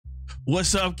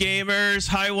What's up, gamers?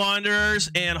 Hi,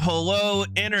 wanderers, and hello,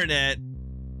 internet.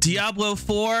 Diablo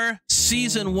 4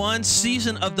 Season 1,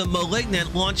 Season of the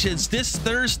Malignant launches this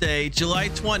Thursday, July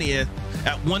 20th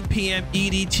at 1 p.m.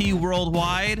 EDT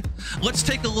worldwide. Let's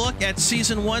take a look at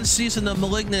Season 1, Season of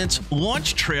Malignant's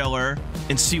launch trailer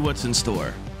and see what's in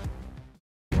store.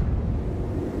 I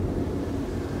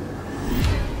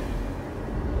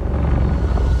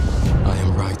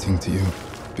am writing to you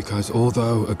because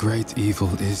although a great evil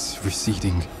is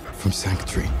receding from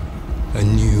Sanctuary, a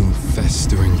new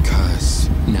festering curse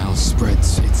now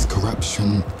spreads its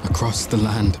corruption across the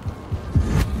land.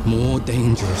 More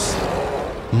dangerous,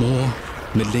 more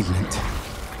malignant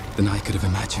than I could have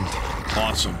imagined.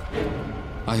 Awesome.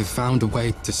 I have found a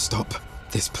way to stop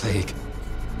this plague.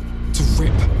 To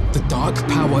rip the dark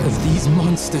power of these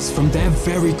monsters from their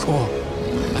very core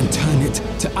and turn it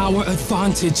to our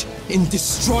advantage in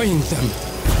destroying them.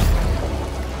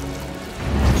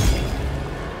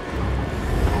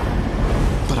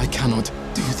 But I cannot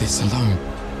do this alone.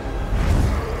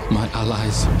 My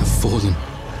allies have fallen.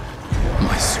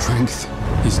 My strength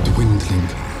is dwindling.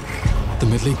 The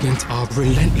Malignant are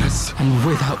relentless and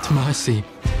without mercy.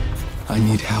 I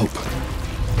need help.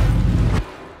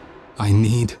 I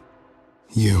need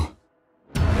you.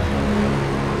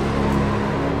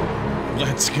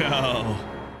 Let's go.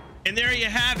 And there you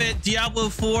have it, Diablo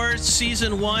 4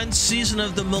 Season 1, Season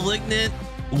of the Malignant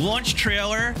launch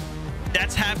trailer.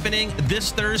 That's happening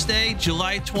this Thursday,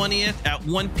 July 20th at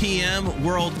 1 p.m.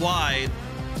 worldwide.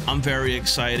 I'm very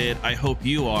excited. I hope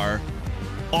you are.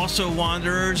 Also,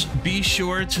 wanderers, be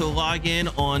sure to log in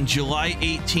on July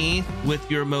 18th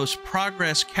with your most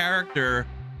progress character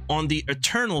on the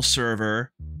Eternal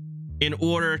server in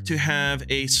order to have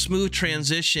a smooth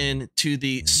transition to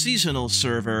the seasonal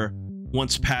server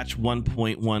once patch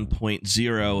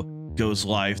 1.1.0 goes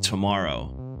live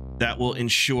tomorrow. That will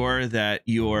ensure that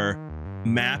your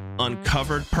map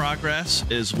uncovered progress,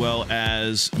 as well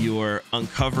as your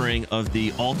uncovering of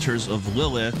the altars of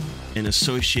Lilith and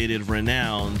associated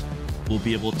renown, will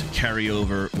be able to carry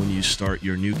over when you start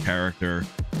your new character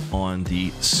on the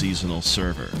seasonal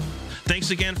server.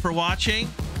 Thanks again for watching,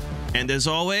 and as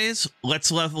always,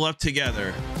 let's level up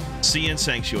together. See you in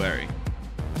Sanctuary.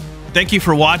 Thank you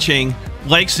for watching.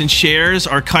 Likes and shares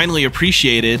are kindly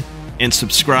appreciated, and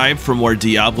subscribe for more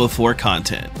Diablo 4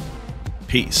 content.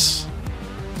 Peace.